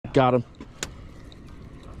Got him.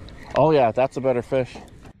 Oh yeah, that's a better fish.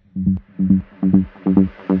 You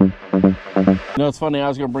know, it's funny, I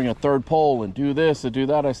was gonna bring a third pole and do this and do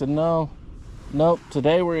that. I said, no, nope.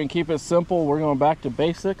 Today we're gonna keep it simple. We're going back to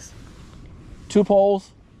basics. 2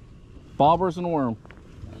 poles, bobbers and worm.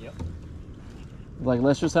 Yep. Like,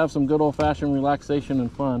 let's just have some good old-fashioned relaxation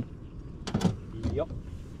and fun. Yep.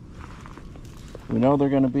 We know they're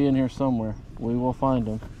gonna be in here somewhere. We will find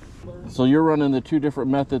them. So you're running the 2 different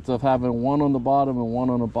methods of having one on the bottom and one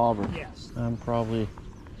on a bobber. Yes. I'm probably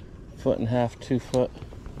 1.5 foot, 2 foot.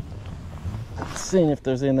 Seeing if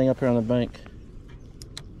there's anything up here on the bank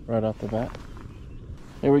right off the bat.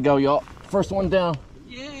 Here we go, y'all. First one down.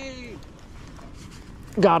 Yay!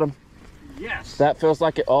 Got him. Yes. That feels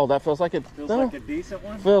like it. Oh, that feels like it. Feels like a decent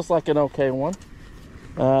one. Feels like an okay one.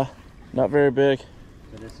 Not very big.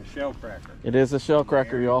 But it's a shellcracker. It is a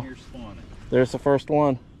shellcracker, y'all. There's the first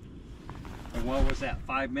one. And what was that?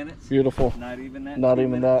 5 minutes? Beautiful. Not even that. Not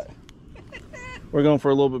even that. We're going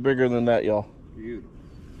for a little bit bigger than that, y'all. Beautiful.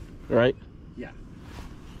 Right? Yeah.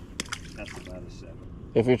 That's about a 7.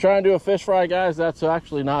 If you're trying to do a fish fry, guys, that's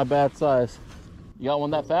actually not a bad size. You got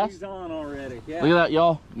one that fast? He's on already. Yeah. Look at that,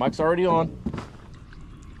 y'all. Mike's already on.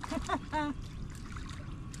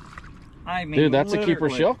 I mean, dude, that's literally. a keeper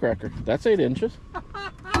shellcracker. That's 8 inches.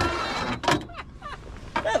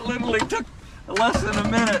 That literally took less than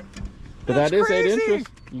a minute. But that's that is crazy. 8 inches.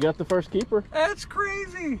 You got the first keeper. That's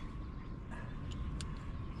crazy.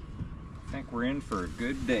 I think we're in for a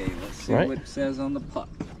good day. Let's see what it says on the puck.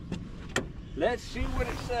 Let's see what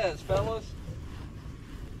it says, fellas.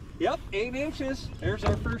 Yep, 8 inches. There's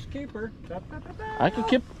our first keeper. I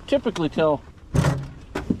can typically tell.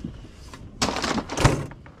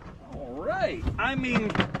 All right. I mean,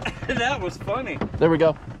 that was funny. There we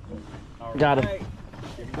go. All got right. him.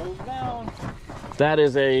 It goes down. That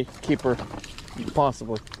is a keeper,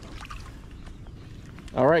 possibly.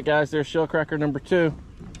 All right, guys, there's shellcracker number 2.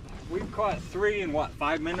 We've caught 3 in what,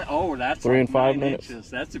 5 minutes? Oh, that's 3 like in 5 9 minutes.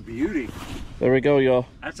 inches. That's a beauty. There we go, y'all.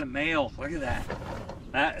 That's a male. Look at that.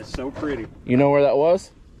 That is so pretty. You know where that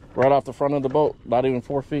was? Right off the front of the boat. Not even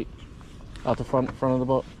 4 feet out the front of the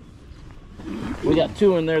boat. We got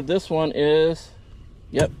 2 in there. This one is,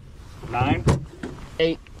 yep, 9,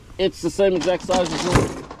 8. It's the same exact size as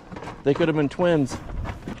yours. They could have been twins.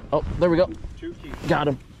 Oh, there we go. 2 keepers. Got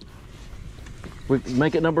him. We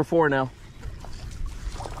make it number 4 now.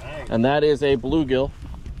 Nice. And that is a bluegill.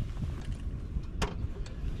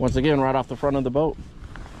 Once again, right off the front of the boat.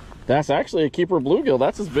 That's actually a keeper bluegill.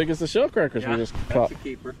 That's as big as the shellcrackers we just caught. That's a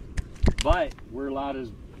keeper. But we're allowed as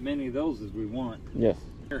many of those as we want. Yes.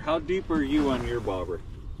 How deep are you on your bobber?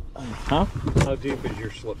 Huh? How deep is your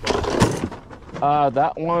slip bobber?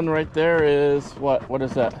 That one right there is, what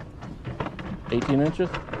is that? 18 inches?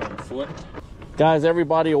 1 foot. Guys, every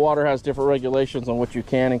body of water has different regulations on what you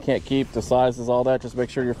can and can't keep, the sizes, all that. Just make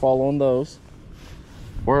sure you're following those.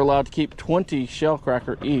 We're allowed to keep 20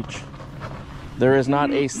 shellcracker each. There is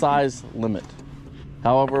not a size limit.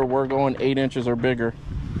 However, we're going 8 inches or bigger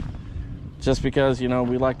just because, you know,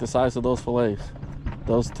 we like the size of those fillets.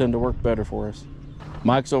 Those tend to work better for us.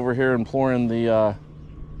 Mike's over here imploring the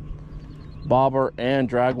bobber and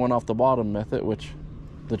drag one off the bottom method, which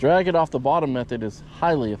the drag it off the bottom method is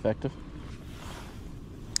highly effective.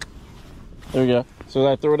 There we go. So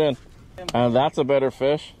I threw it in. And that's a better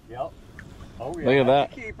fish. Yep. Oh yeah. Look at that.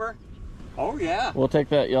 That's a keeper. Oh yeah. We'll take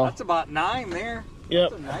that, y'all. That's about 9 there. Yep.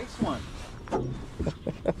 That's a nice one.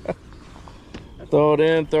 Throw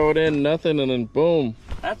it in, nothing, and then boom.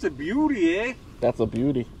 That's a beauty, eh? That's a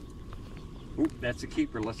beauty. Oop, that's a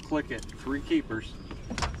keeper. Let's click it. 3 keepers.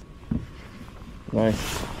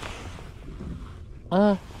 Nice.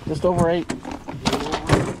 Just over 8.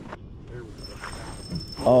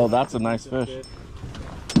 Oh, that's a nice fish.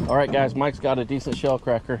 All right, guys, Mike's got a decent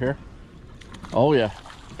shellcracker here. Oh yeah.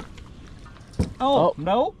 Oh,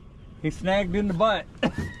 no. He snagged in the butt.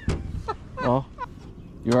 Oh,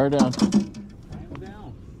 you are down. I'm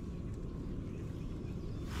down.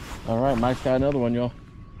 All right, Mike's got another one, y'all.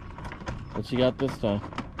 What you got this time?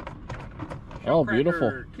 Oh,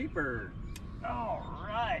 beautiful. Keeper. All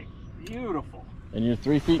right. Beautiful. And you're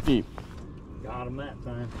 3 feet deep. Got him that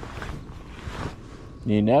time.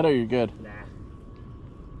 Need net or you're good? Nah.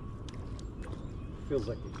 Feels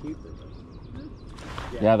like a keeper, though.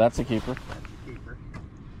 Yeah, that's a keeper. That's a keeper.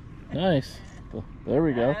 Nice. There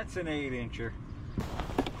we go. That's an 8-incher.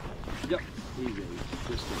 Yep. Easy.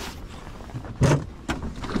 Just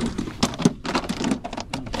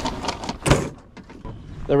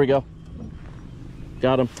There we go.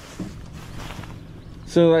 Got him.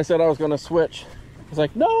 As soon as I said I was going to switch, I was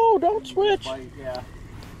like, no, don't switch. yeah.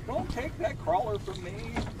 Don't take that crawler from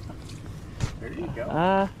me. There you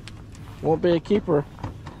go. Won't be a keeper.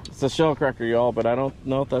 It's a shellcracker, y'all, but I don't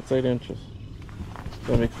know if that's 8 inches. It's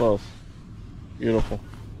gonna be close. Beautiful.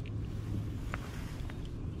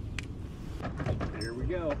 Here we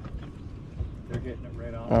go. They're hitting it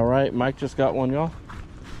right on. All right, Mike just got one, y'all.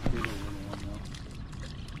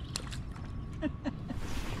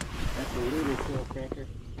 That's a little shellcracker.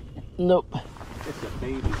 Nope. It's a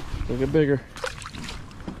baby. Look at bigger.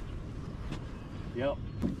 Yep.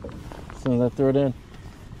 As soon as I threw it in.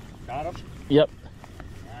 Got him? Yep.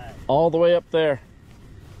 Nice. All the way up there.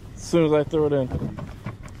 As soon as I threw it in.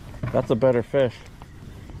 That's a better fish.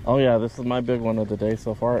 Oh yeah, this is my big one of the day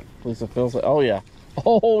so far. At least it feels like. Oh yeah.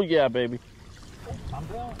 Oh yeah, baby. I'm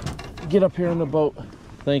down. Get up here in the boat.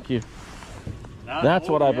 Thank you. That's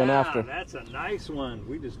what I've been after. That's a nice one.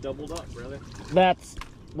 We just doubled up, brother. That's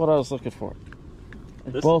what I was looking for.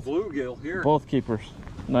 This Both is bluegill here. Both keepers.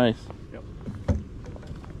 Nice. Yep.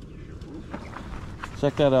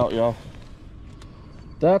 Check that out, y'all.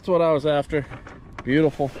 That's what I was after.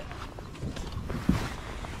 Beautiful.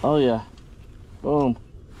 Oh yeah. Boom.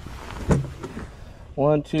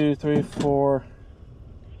 1, 2, 3, 4,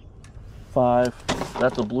 5.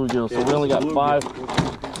 That's a bluegill. So we only got 5.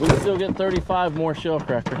 We can still get 35 more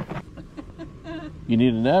shellcracker. You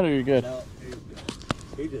need a net or you're good? No,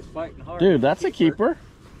 he's just fighting hard. Dude, that's a keeper.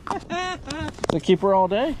 It's a keeper all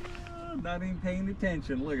day. Not even paying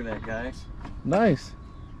attention. Look at that, guys. Nice.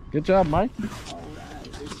 Good job, Mike. All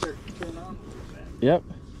right, they start to turn on. Yep.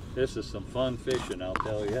 This is some fun fishing, I'll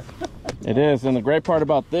tell you. It is, and the great part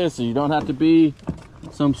about this is you don't have to be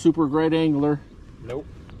some super great angler. Nope.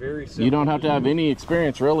 Very simple. You don't have to have any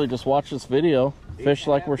experience, really. Just watch this video, fish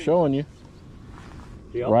like we're showing you.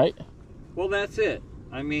 Yep. Right? Well, that's it.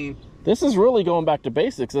 I mean, this is really going back to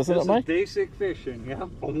basics, isn't it, Mike? This is basic fishing. Yep.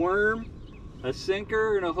 A worm, a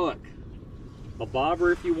sinker, and a hook. A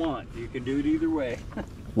bobber if you want. You can do it either way.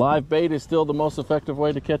 Live bait is still the most effective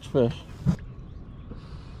way to catch fish.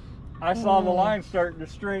 I saw the line starting to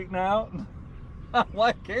straighten out. I'm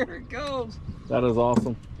like, here it goes. That is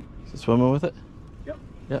awesome. Is it swimming with it? Yep.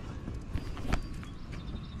 Yep.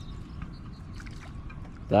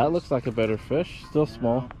 That looks like a better fish. Still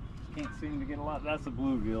small. Can't seem to get a lot. That's a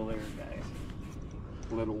bluegill there, guys.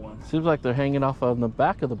 Little one. Seems like they're hanging off on the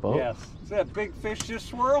back of the boat. Yes. See that big fish just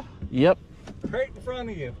swirl? Yep. Right in front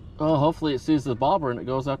of you. Oh, hopefully it sees the bobber and it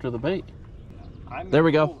goes after the bait. There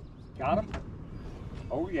we go. Got him?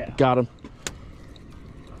 Oh, yeah. Got him.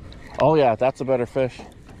 Oh, yeah, that's a better fish.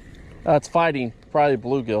 It's fighting. Probably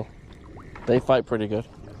bluegill. They fight pretty good.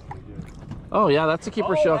 Oh, yeah, that's a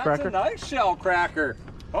keeper shellcracker. That's a nice shellcracker.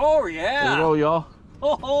 Oh, yeah. There you go, y'all.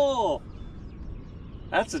 Oh,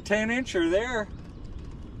 that's a 10-incher there.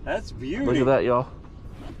 That's beauty. Look at that, y'all.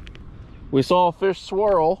 We saw a fish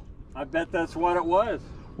swirl. I bet that's what it was.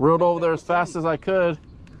 Reeled over there as fast as I could.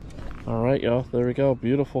 All right, y'all. There we go.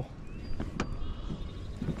 Beautiful.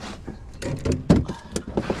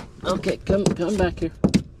 Okay, come back here.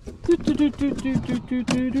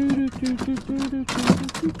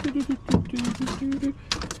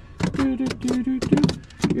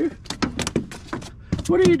 Here.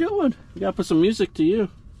 What are you doing? You gotta put some music to you.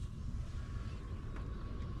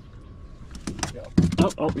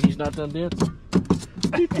 Oh, he's not done dancing.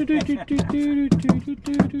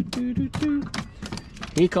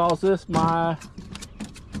 He calls this my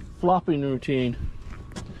flopping routine.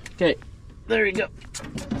 Okay, there you go.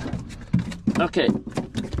 Okay,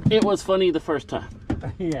 it was funny the first time.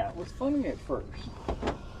 Yeah, it was funny at first.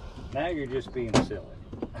 Now you're just being silly.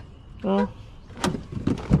 Oh.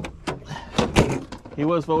 He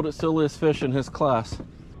was voted silliest fish in his class.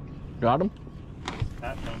 Got him?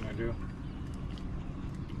 That thing I do.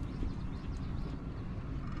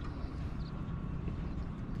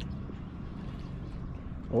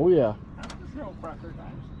 Oh yeah. That's a shellcracker,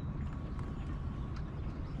 guys.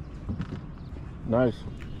 Nice.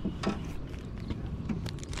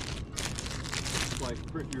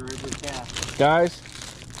 Like pretty your every cast. Guys,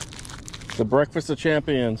 the breakfast of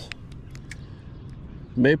champions.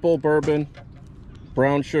 Maple bourbon,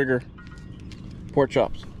 brown sugar, pork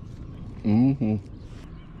chops. Mm-hmm.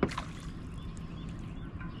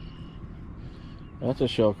 That's a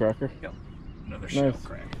shellcracker. Yep. Another Nice.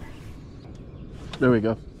 shellcracker. There we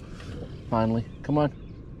go. Finally. Come on.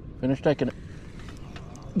 Finish taking it.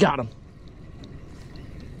 Got him.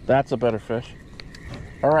 That's a better fish.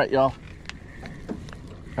 All right, y'all.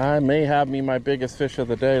 I may have me my biggest fish of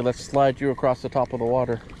the day. Let's slide you across the top of the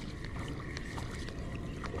water.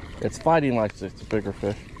 It's fighting like it's a bigger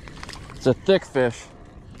fish. It's a thick fish.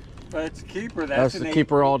 But it's a keeper. That's the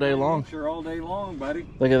keeper all day long. All day long, buddy.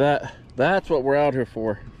 Look at that. That's what we're out here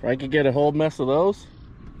for. If I could get a whole mess of those,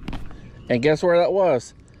 And guess where that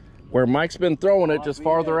was? Where Mike's been throwing it, just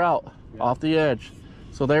farther out, off the edge.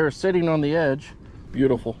 So they were sitting on the edge.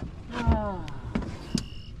 Beautiful.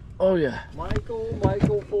 Oh yeah.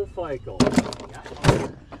 Michael, full FICO.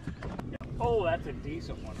 Oh, that's a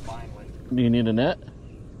decent one finally. Do you need a net?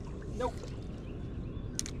 Nope.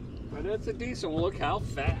 But that's a decent one. Look how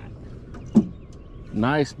fat.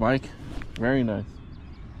 Nice, Mike. Very nice.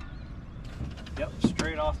 Yep,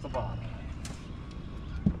 straight off the bottom.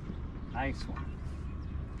 Nice one.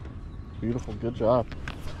 Beautiful, good job.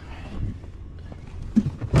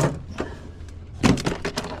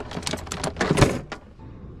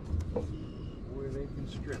 Boy, they can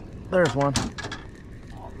strip it. There's one.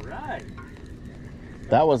 All right.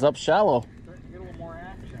 That was up shallow. Starting to get a little more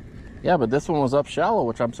action. Yeah, but this one was up shallow,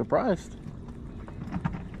 which I'm surprised.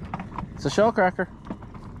 It's a shellcracker.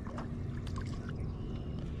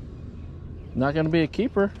 Not going to be a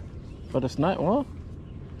keeper, but it's not. Well,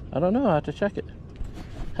 I don't know. I have to check it.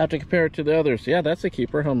 Have to compare it to the others. Yeah, that's a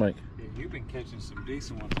keeper, huh, Mike? Yeah, you've been catching some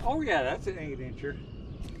decent ones. Oh yeah, that's an 8-incher.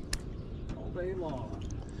 All day long.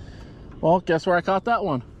 Well, guess where I caught that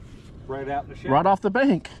one? Right out in the shell. Right off the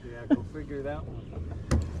bank. Yeah, go figure that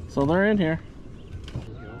one. So they're in here.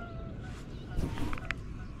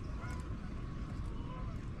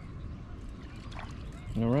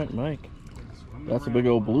 All right, Mike. That's a big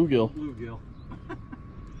old bluegill. Bluegill.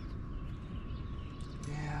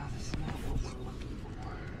 Yeah, that's not what we're looking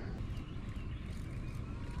for.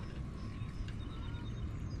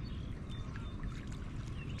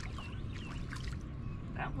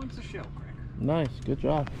 That one's a shellcracker. Nice, good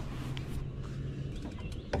job.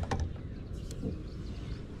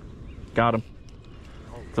 Got him.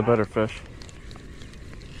 It's a better fish.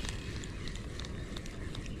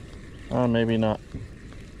 Maybe not.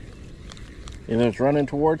 Either it's running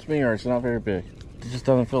towards me or it's not very big. It just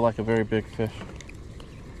doesn't feel like a very big fish.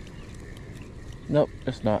 Nope,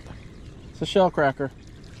 it's not. It's a shellcracker.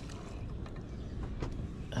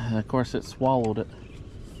 And of course it swallowed it.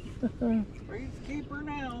 He's a keeper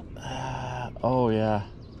now. Oh yeah.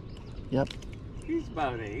 Yep. He's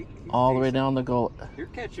about 8. He's all the way decent. down the gullet. You're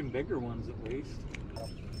catching bigger ones at least.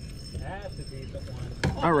 That's a decent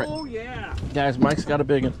one. Oh, all right. Oh yeah. Guys, Mike's got a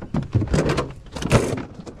big one.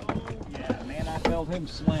 Oh yeah, man, I felt him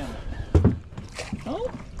slam it.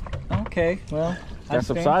 Oh, okay. Well, Got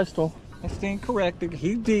some size to him. I stand corrected.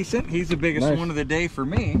 He's decent. He's the biggest Nice. one of the day for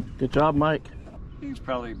me. Good job, Mike. He's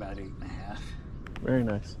probably about 8.5. Very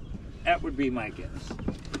nice. That would be my guess.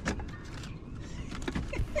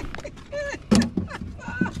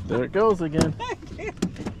 There it goes again.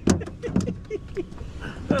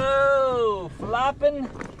 Oh, flopping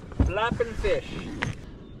fish.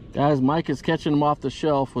 Guys, Mike is catching them off the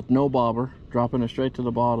shelf with no bobber, dropping it straight to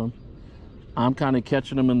the bottom. I'm kind of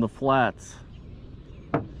catching them in the flats.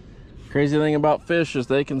 Crazy thing about fish is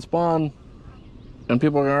they can spawn, and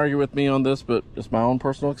people are gonna argue with me on this, but it's my own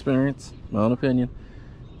personal experience, my own opinion.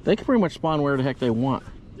 They can pretty much spawn where the heck they want.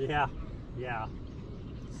 Yeah, yeah.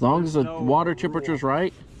 As long as the no water rule. temperature's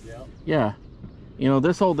right. Yep. Yeah. You know,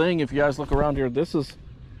 this whole thing, if you guys look around here, this is,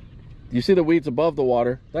 you see the weeds above the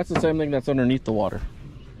water? That's the same thing that's underneath the water.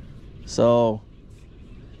 So,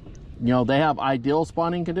 you know, they have ideal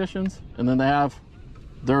spawning conditions, and then they have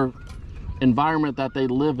their environment that they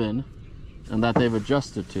live in and that they've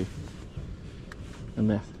adjusted to.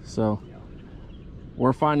 And so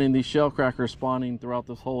we're finding these shellcrackers spawning throughout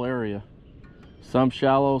this whole area. Some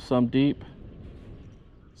shallow, some deep,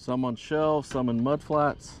 some on shelves, some in mud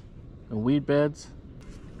flats and weed beds.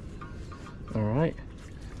 All right,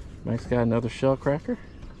 Mike's got another shellcracker.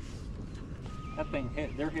 That thing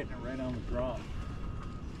they're hitting it right on the draw.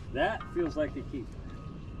 That feels like a keeper.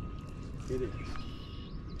 It is.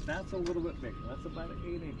 That's a little bit bigger. That's about an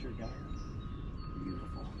 8-incher guy.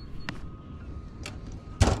 Beautiful.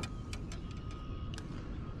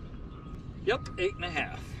 Yep,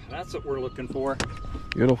 8.5. That's what we're looking for.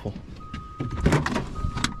 Beautiful.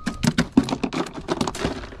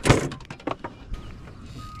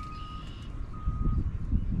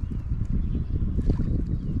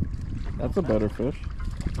 That's a better fish.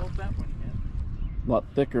 Hold that one again. A lot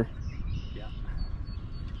thicker. Yeah.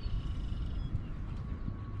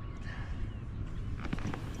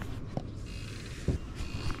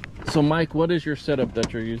 So Mike, what is your setup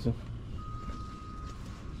that you're using?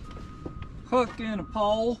 Hook and a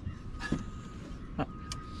pole.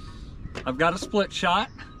 I've got a split shot,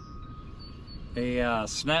 a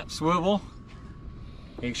snap swivel,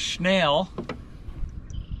 a schnell,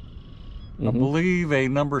 I believe a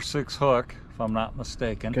number 6 hook, if I'm not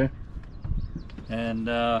mistaken. Okay. And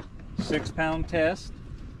 6-pound test.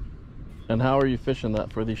 And how are you fishing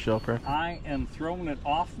that for these shellcrackers? I am throwing it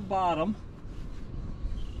off the bottom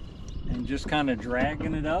and just kind of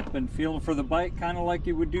dragging it up and feeling for the bite, kind of like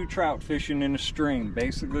you would do trout fishing in a stream.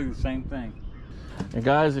 Basically the same thing. And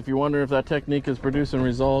guys, if you wonder if that technique is producing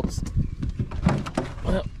results,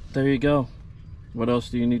 well, there you go. What else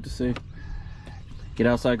do you need to see? Get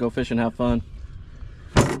outside, go fishing, have fun.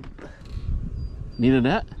 Need a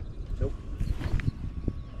net? Nope.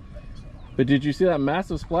 But did you see that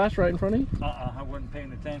massive splash right in front of you? I wasn't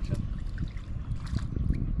paying attention.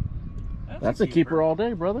 That's a keeper all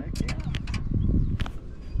day, brother. Heck yeah.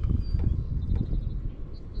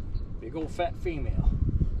 Big old fat female.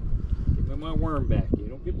 Give me my worm back. You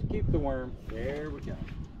don't get to keep the worm. There we go.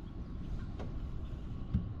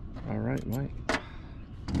 All right, Mike.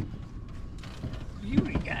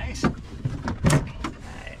 Beauty, guys.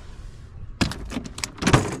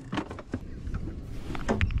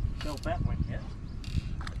 So that one yet?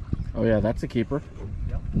 Oh yeah, that's a keeper.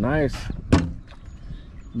 Yep. Nice.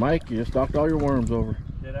 Mike, you just knocked all your worms over.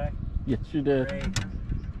 Did I? Yes, you did. Great.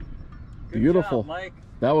 Good Beautiful. job, Mike.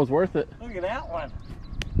 That was worth it. Look at that one.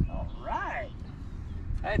 All right.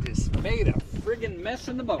 I just made a friggin' mess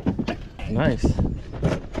in the boat. Nice.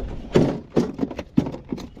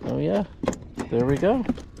 Oh yeah. There we go.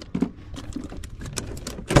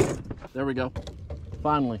 There we go.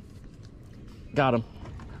 Finally. Got him.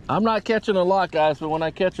 I'm not catching a lot, guys, but when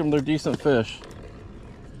I catch them, they're decent fish.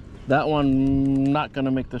 That one not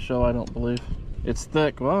gonna make the show, I don't believe. It's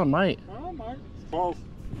thick. Well, it might. Oh, Mike. Close.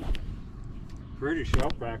 Pretty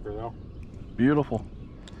shellcracker, though. Beautiful.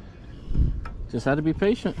 Just had to be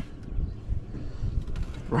patient.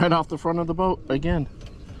 Right off the front of the boat again.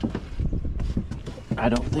 I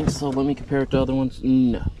don't think so. Let me compare it to other ones.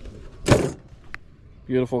 No.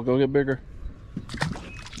 Beautiful. Go get bigger.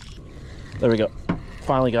 There we go.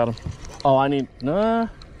 Finally got him. Oh, I need... Nah.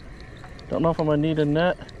 Don't know if I'm going to need a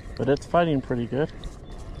net, but it's fighting pretty good.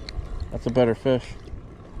 That's a better fish.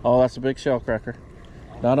 Oh, that's a big shellcracker.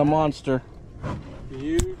 Not a monster.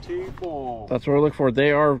 Beautiful. That's what I look for.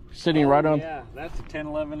 They are sitting right on... Yeah, that's a 10,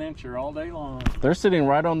 11 incher all day long. They're sitting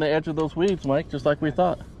right on the edge of those weeds, Mike, just like we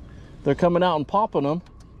thought. They're coming out and popping them.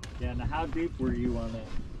 Yeah, now how deep were you on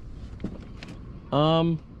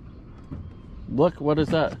that? Look, what is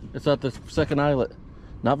that? It's at the second eyelet.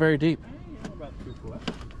 Not very deep. About 2 foot.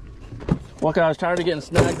 Well, I was tired of getting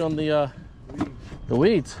snagged on the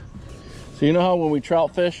weeds. So you know how when we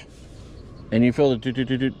trout fish and you feel the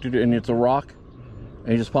do-do-do-do-do and it's a rock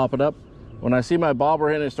and you just pop it up? When I see my bobber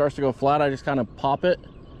hit and it starts to go flat, I just kind of pop it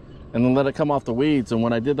and then let it come off the weeds. And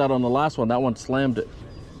when I did that on the last one, that one slammed it.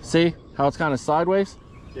 See how it's kind of sideways?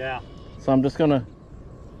 Yeah. So I'm just gonna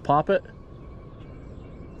pop it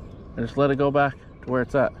and just let it go back to where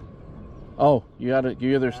it's at. Oh, you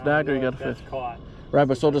either snagged or you got a fish. Caught. Right,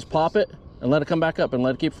 but so just pop it and let it come back up and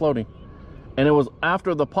let it keep floating. And it was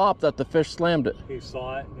after the pop that the fish slammed it. He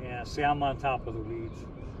saw it. Yeah, see, I'm on top of the weeds.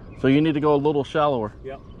 So you need to go a little shallower.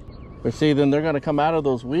 Yep. But see, then they're gonna come out of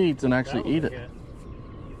those weeds and actually eat it.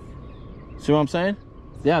 See what I'm saying?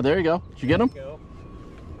 Yeah, there you go. Did you get them? Go.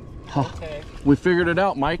 Okay. We figured it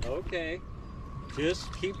out, Mike. Okay.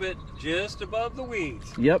 Just keep it just above the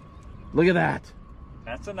weeds. Yep. Look at that.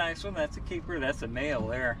 That's a nice one. That's a keeper. That's a male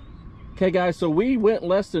there. Okay, guys, so we went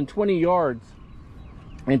less than 20 yards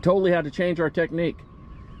and totally had to change our technique.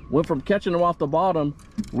 Went from catching them off the bottom,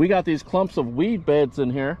 we got these clumps of weed beds in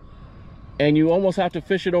here, and you almost have to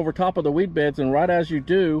fish it over top of the weed beds, and right as you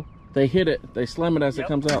do, they hit it. They slam it as it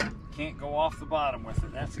comes out. Can't go off the bottom with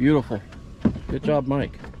it. That's beautiful. Good job,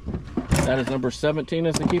 Mike. That is number 17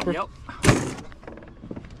 as the keeper? Yep.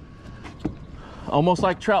 Almost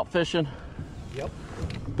like trout fishing. Yep.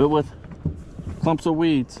 But with clumps of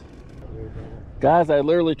weeds. Guys, I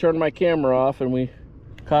literally turned my camera off and we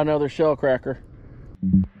caught another shellcracker.